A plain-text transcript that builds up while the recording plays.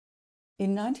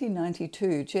In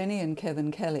 1992, Jenny and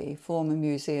Kevin Kelly, former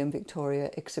Museum Victoria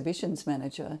exhibitions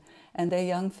manager, and their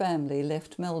young family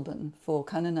left Melbourne for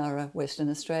Kununurra,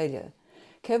 Western Australia.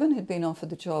 Kevin had been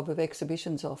offered the job of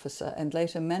exhibitions officer and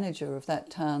later manager of that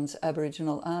town's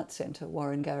Aboriginal art centre,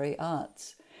 Waringarri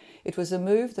Arts. It was a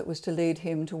move that was to lead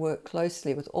him to work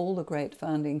closely with all the great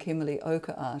founding Kimberley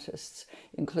ochre artists,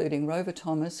 including Rover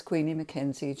Thomas, Queenie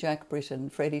McKenzie, Jack Britten,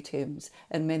 Freddie Timms,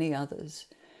 and many others.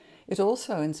 It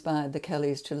also inspired the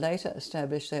Kellys to later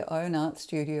establish their own art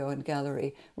studio and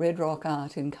gallery, Red Rock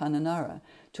Art in Kununurra,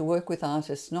 to work with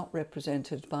artists not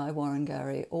represented by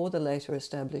Waringarri or the later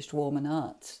established Warmun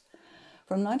Arts.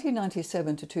 From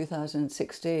 1997 to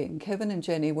 2016, Kevin and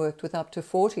Jenny worked with up to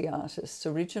 40 artists,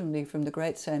 originally from the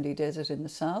Great Sandy Desert in the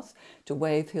south to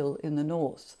Wave Hill in the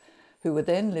north, who were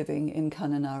then living in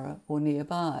Kununurra or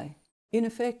nearby. In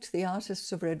effect, the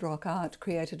artists of Red Rock Art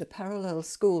created a parallel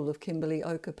school of Kimberley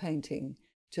ochre painting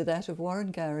to that of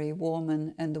Waringarri,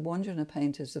 Warmun and the Wandjina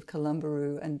painters of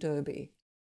Columbaroo and Derby.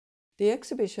 The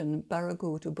exhibition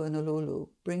Paruku to Purnululu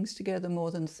brings together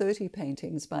more than 30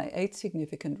 paintings by 8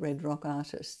 significant Red Rock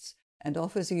artists and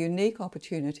offers a unique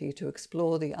opportunity to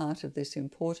explore the art of this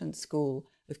important school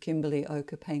of Kimberley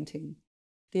ochre painting.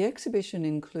 The exhibition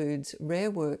includes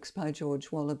rare works by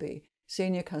George Wallaby,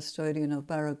 senior custodian of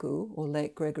Paruku or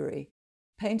Lake Gregory,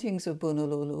 paintings of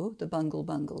Purnululu, the Bungle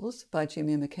Bungles, by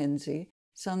Queenie McKenzie,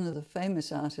 son of the famous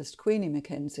artist Queenie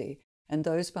McKenzie, and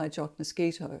those by Jock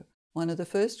Mosquito, one of the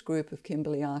first group of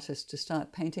Kimberley artists to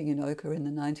start painting in ochre in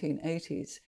the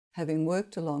 1980s, having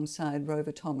worked alongside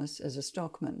Rover Thomas as a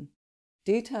stockman.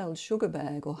 Detailed sugar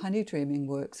bag or honey dreaming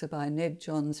works are by Ned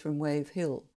Johns from Wave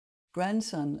Hill,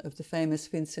 grandson of the famous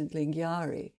Vincent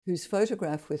Lingiari, whose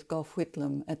photograph with Gough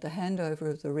Whitlam at the handover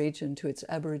of the region to its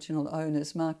Aboriginal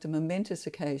owners marked a momentous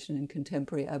occasion in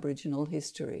contemporary Aboriginal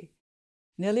history.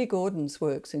 Nellie Gordon's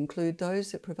works include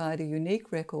those that provide a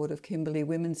unique record of Kimberley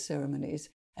women's ceremonies,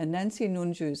 and Nancy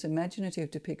Nunju's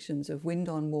imaginative depictions of wind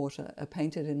on water are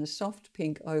painted in a soft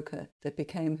pink ochre that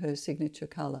became her signature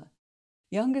colour.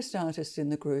 Youngest artist in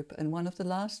the group and one of the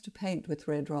last to paint with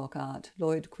Red Rock Art,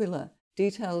 Lloyd Quiller,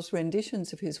 details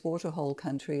renditions of his waterhole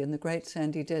country in the Great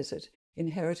Sandy Desert,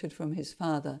 inherited from his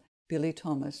father, Billy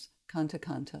Thomas, Kanta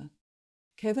Kanta.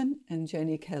 Kevin and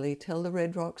Jenny Kelly tell the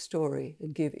Red Rock story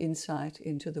and give insight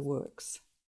into the works.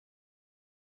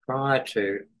 Prior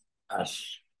to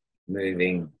us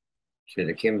moving to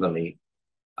the Kimberley,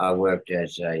 I worked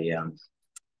as a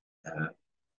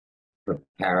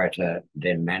preparator,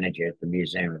 then manager at the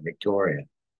Museum of Victoria.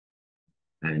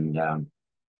 And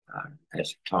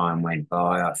as time went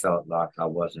by, I felt like I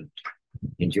wasn't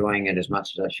enjoying it as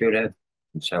much as I should have.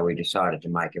 And so we decided to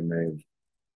make a move,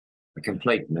 a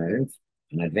complete move,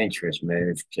 an adventurous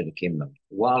move to the Kimberley.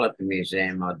 While at the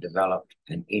museum, I developed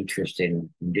an interest in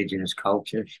Indigenous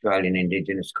culture, Australian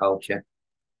Indigenous culture,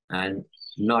 and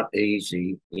not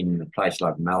easy in a place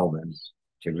like Melbourne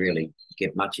to really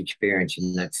get much experience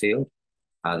in that field.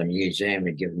 The museum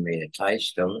had given me a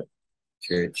taste of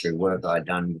it through work I'd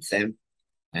done with them.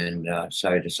 And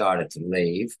so I decided to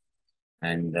leave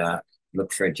and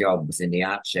look for a job within the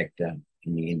art sector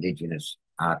in the Indigenous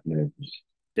art movement.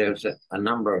 There was a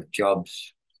number of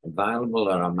jobs available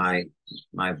that I may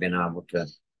have been able to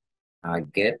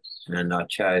get, and I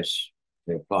chose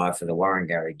to apply for the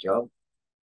Waringarri job,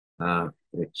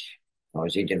 which I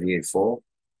was interviewed for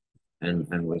and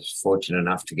was fortunate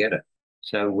enough to get it.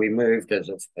 So we moved as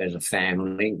a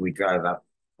family. We drove up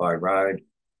by road,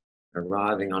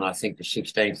 arriving on, I think, the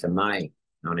 16th of May,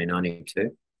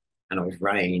 1992, and it was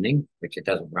raining, which it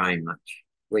doesn't rain much.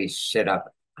 We set up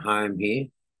home here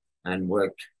and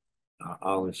worked.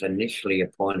 I was initially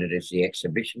appointed as the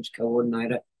exhibitions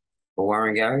coordinator for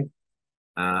Waringarri,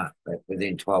 but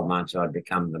within 12 months I'd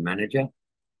become the manager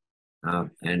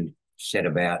and set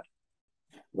about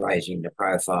raising the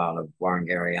profile of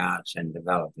Waringarri Arts and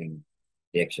developing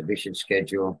the exhibition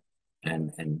schedule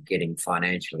and getting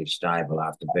financially stable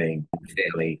after being in a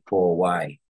fairly poor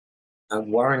way.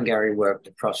 Waringarri worked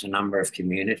across a number of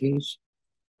communities,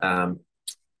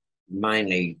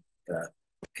 mainly the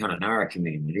Kununurra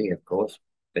community, of course,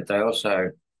 but they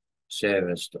also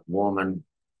serviced Warmun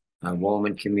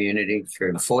community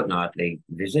through fortnightly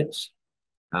visits.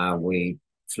 We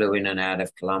flew in and out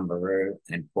of Columbaroo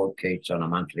and Port Keats on a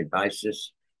monthly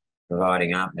basis,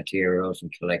 providing art materials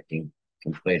and collecting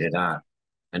completed art.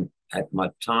 And at my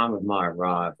time of my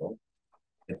arrival,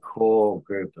 the core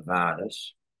group of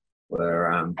artists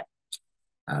were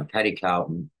Paddy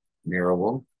Carlton,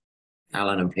 Mirrawong,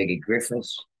 Alan and Peggy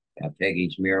Griffiths,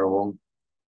 Peggy's Mirrawong,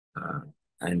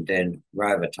 and then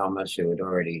Rover Thomas, who had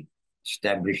already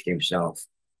established himself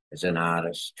as an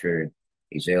artist through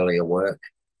his earlier work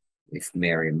with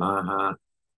Mary Maha,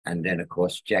 and then, of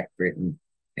course, Jack Britten,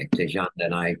 Hector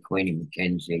Jardinay, Queenie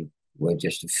McKenzie were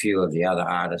just a few of the other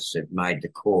artists that made the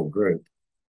core group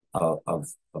of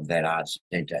that arts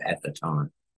centre at the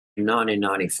time. In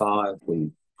 1995,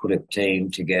 we put a team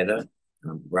together.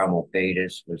 Rummel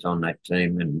Peters was on that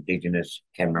team, an Indigenous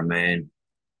cameraman,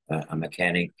 a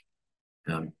mechanic,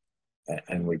 and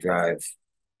we drove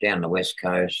down the west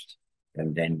coast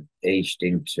and then east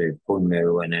into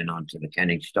Purnululu and then onto the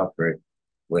Canning Stop route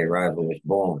where Rover was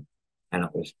born. And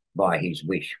it was by his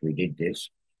wish we did this.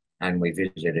 And we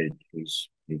visited his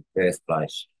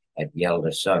birthplace at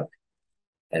Yelda Soak,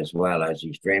 as well as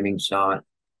his dreaming site,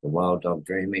 the Wild Dog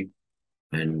Dreaming.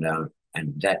 And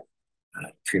that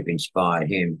trip inspired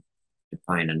him to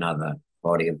paint another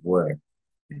body of work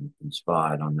and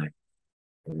inspired on that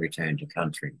return to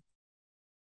country.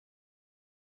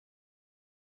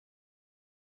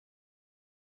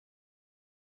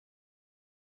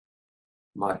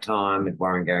 My time at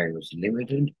Waringarri was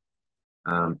limited,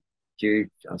 due,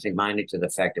 I think, mainly to the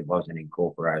fact it wasn't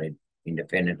incorporated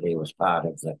independently. It was part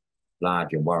of the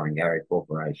larger Waringarri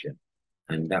Corporation,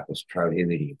 and that was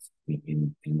prohibitive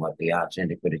in what the Art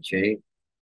Centre could achieve.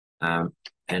 And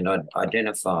I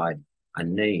identified a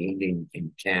need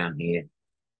in town here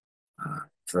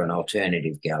for an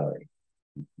alternative gallery,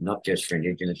 not just for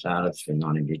Indigenous artists, for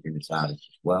non-Indigenous artists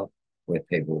as well, where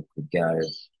people could go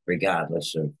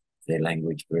regardless of their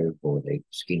language group or their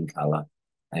skin colour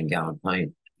and go and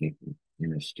paint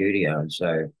in a studio. And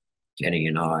so Jenny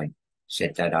and I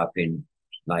set that up in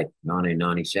late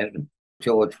 1997.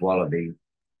 George Wallaby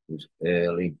was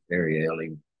early, very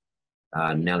early.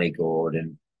 Nellie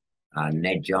Gordon,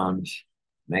 Ned Johns,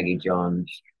 Maggie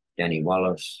Johns, Danny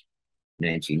Wallace,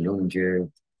 Nancy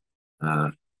Nunju,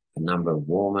 a number of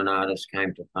Warmun artists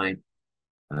came to paint.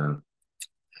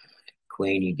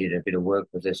 Queenie did a bit of work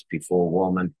with us before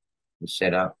Warmun was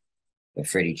set up.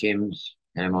 Freddie Timms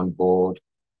came on board.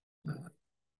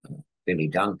 Billy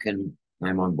Duncan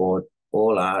came on board.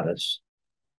 All artists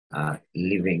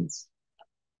living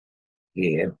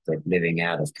here but living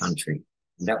out of country.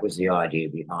 And that was the idea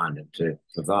behind it, to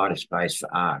provide a space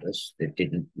for artists that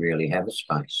didn't really have a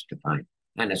space to paint.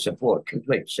 And a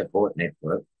complete support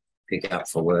network, pick up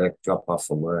for work, drop off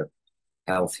for work,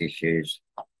 health issues,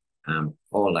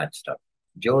 all that stuff.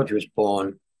 George was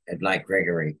born at Lake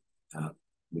Gregory,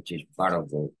 which is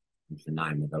Paruku, is the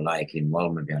name of the lake in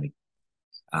Waringarri.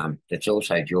 That's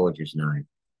also George's name.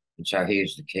 And so he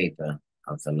is the keeper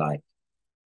of the lake.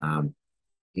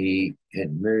 He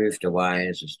had moved away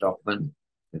as a stockman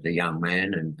as a young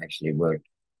man and actually worked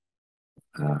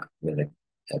with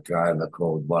a drover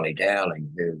called Wally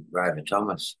Dowling, who Rover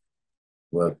Thomas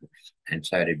worked with, and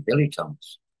so did Billy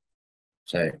Thomas.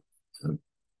 So,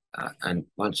 and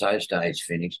once those days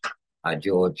finished,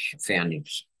 George found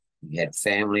he had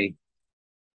family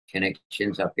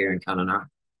connections up here in Kununurra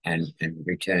and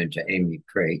returned to Emu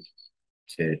Creek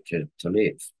to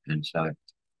live. And so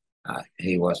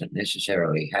he wasn't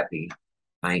necessarily happy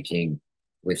painting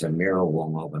with a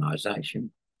Mirrorwong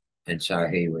organisation. And so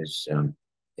he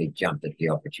jumped at the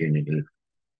opportunity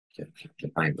to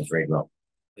paint with Red Rock.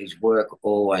 His work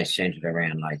always centred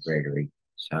around Lake Gregory.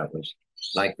 So it was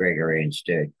Lake Gregory and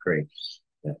Sturt Creek,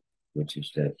 which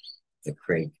is the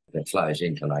creek that flows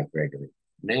into Lake Gregory.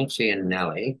 Nancy and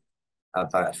Nellie are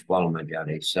both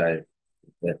Warmun, so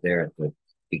that they're at the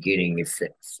beginning, if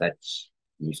that's,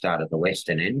 you start at the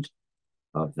western end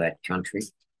of that country.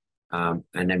 And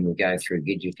then we go through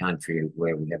Gidja country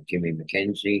where we have Kimberley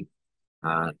McKenzie,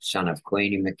 son of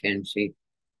Queenie McKenzie,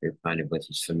 who painted with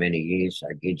us for many years,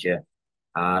 a Gidja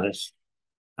artist.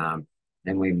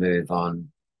 Then we move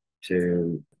on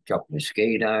to Jock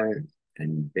Mosquito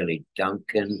and Billy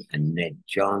Duncan and Ned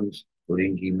Johns,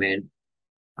 Buringi men,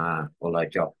 although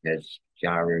Jock has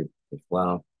Jaru as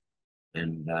well.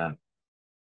 And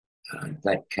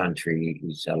that country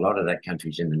is, a lot of that country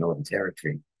is in the Northern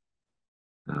Territory.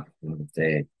 A lot of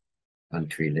their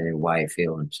country, their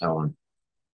Wayfield and so on.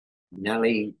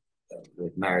 Nellie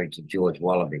was married to George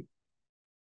Wallaby,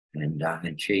 and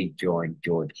she joined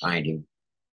George painting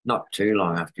not too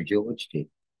long after George did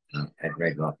at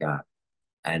Red Rock Art.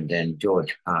 And then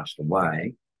George passed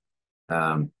away,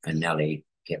 and Nellie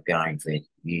kept going for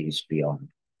years beyond.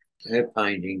 Her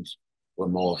paintings were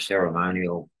more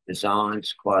ceremonial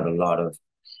designs, quite a lot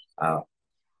of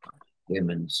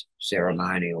women's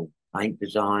ceremonial paint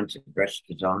designs and dress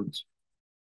designs.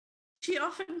 She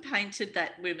often painted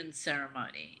that women's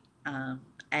ceremony,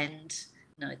 and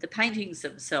the paintings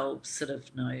themselves sort of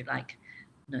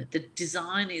the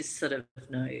design is sort of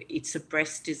it's a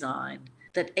breast design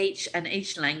that each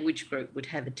language group would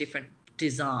have a different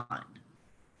design.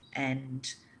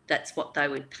 and that's what they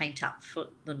would paint up for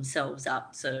themselves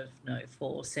up, sort of,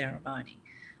 for ceremony.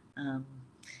 And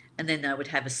then they would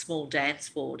have a small dance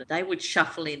board. They would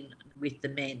shuffle in with the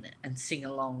men and sing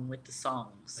along with the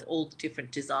songs. All the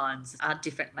different designs are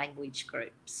different language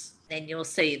groups. Then you'll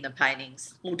see in the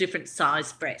paintings all different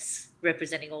size breasts,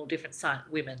 representing all different size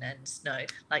women, and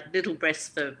like little breasts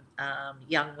for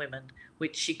young women,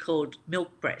 which she called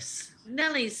milk breasts.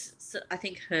 Nellie's, I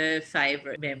think her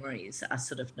favourite memories are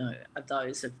are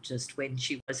those of just when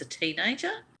she was a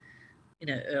teenager,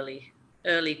 early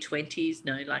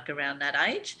 20s, like around that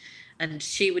age. And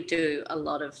she would do a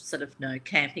lot of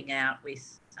camping out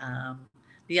with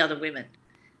the other women.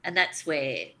 And that's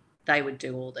where they would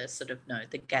do all the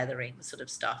the gathering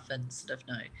stuff, and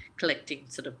collecting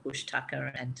bush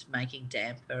tucker and making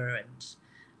damper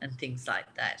and things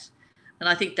like that. And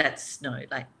I think that's,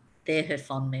 they're her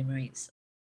fond memories.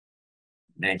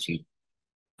 Nancy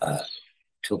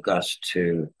took us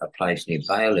to a place near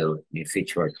Bailey, near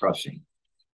Fitzroy Crossing,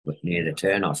 near the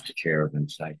turn-off to Cherubim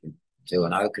Station, to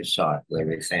an ochre site where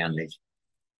we found these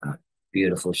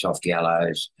beautiful soft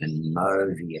yellows and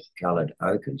mauve-coloured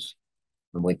ochres,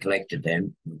 and we collected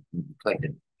them. We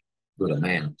collected good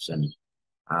amounts, and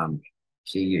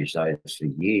she used those for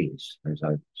years, those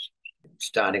ochres.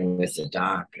 Starting with the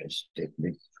darkest,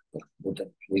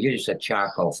 we used a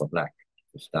charcoal for black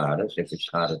for starters, if we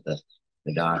started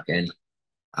the dark end.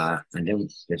 And then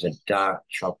there's a dark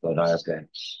chocolate ochre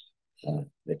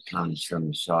that comes from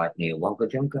the site near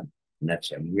Wonkajunka, and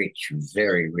that's a rich,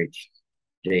 very rich,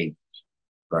 deep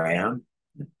brown.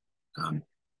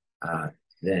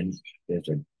 Then there's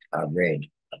a red,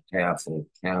 a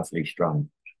powerfully strong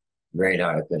red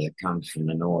ochre that comes from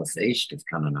the northeast of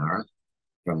Kununurra,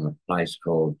 from a place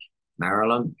called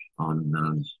Marilyn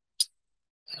on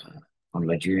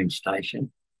Lejeune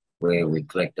Station, where we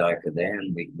collect ochre there,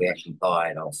 and we actually buy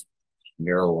it off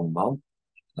Miracle Malt,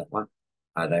 that one.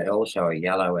 There's also a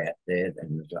yellow out there,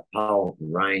 and there's a whole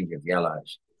range of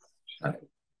yellows,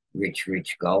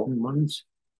 rich golden ones,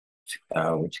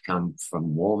 which come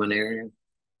from Warmun area,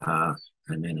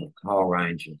 and then a whole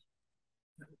range of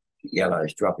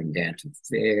yellows dropping down to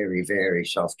very, very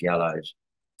soft yellows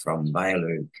from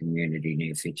Bailey community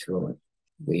near Fitzroy.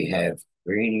 We have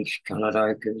greenish coloured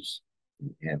ochres.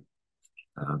 We have,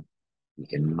 you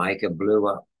can make a blue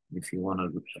up if you want a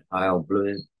pale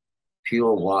blue.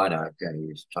 Pure white ochre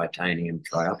is titanium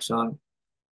trioxide,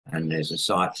 and there's a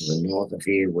site to the north of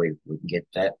here where we can get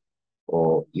that,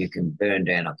 or you can burn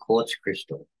down a quartz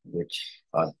crystal, which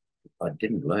I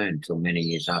didn't learn until many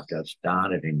years after I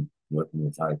started in working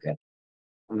with ochre.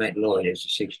 I met Lloyd as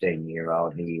a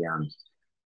 16-year-old.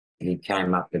 He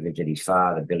came up to visit his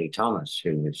father, Billy Thomas,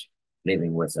 who was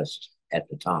living with us at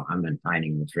the time and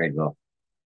painting with Red Rock.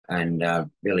 And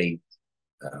Billy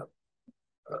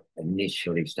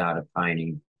initially started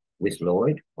painting with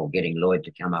Lloyd, or getting Lloyd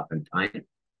to come up and paint.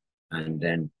 And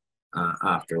then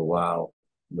after a while,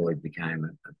 Lloyd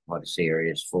became quite a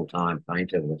serious full-time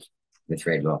painter with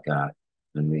Red Rock Art.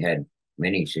 And we had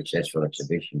many successful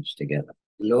exhibitions together.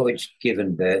 Lloyd's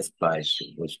given birthplace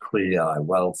was Quilliai,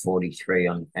 Well 43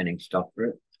 on Canning Stock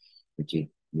Route, which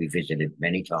we visited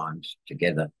many times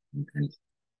together,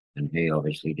 and he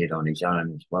obviously did on his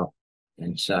own as well.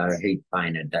 And so he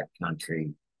painted that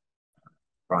country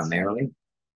primarily,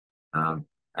 and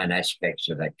aspects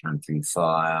of that country,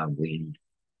 fire, wind,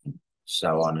 and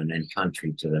so on. And then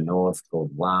country to the north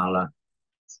called Wala,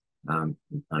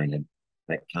 he painted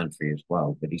that country as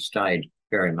well. But he stayed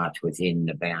very much within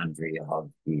the boundary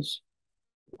of his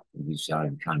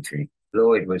own country.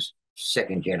 Lloyd was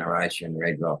second generation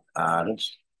Red Rock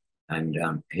artist, and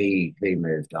he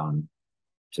moved on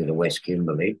to the West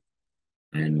Kimberley,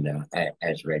 and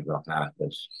as Red Rock Art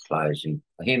was closing,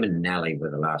 him and Nellie were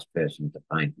the last person to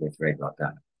paint with Red Rock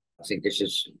Art. I think this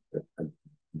is a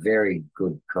very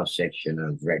good cross-section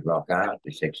of Red Rock Art,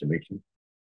 this exhibition.